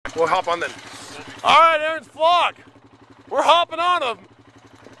We'll hop on then. All right, Aaron's vlog. We're hopping on them.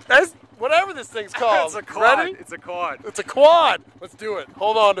 That's whatever this thing's called. It's a quad. Ready? It's a quad. It's a quad. Let's do it.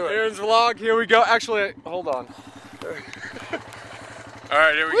 Hold on to it. Aaron's vlog. Here we go. Actually, hold on. All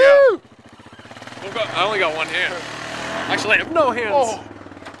right, here we Woo! go. I only got one hand. Actually, I have no hands. Oh.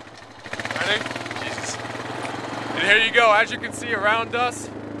 Ready? Jesus. And here you go. As you can see around us,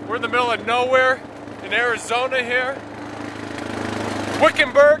 we're in the middle of nowhere in Arizona here.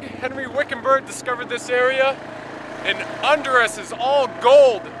 Wickenburg, Henry Wickenburg discovered this area, and under us is all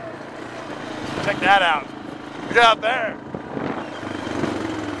gold. Check that out. Look out there.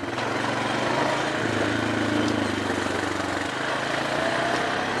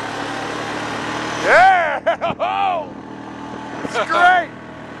 Yeah! Oh, it's great.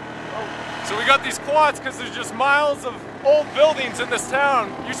 So we got these quads because there's just miles of old buildings in this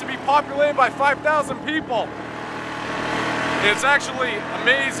town. Used to be populated by 5,000 people. It's actually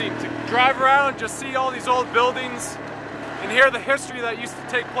amazing to drive around, just see all these old buildings, and hear the history that used to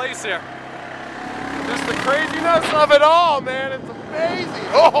take place here. Just the craziness of it all, man. It's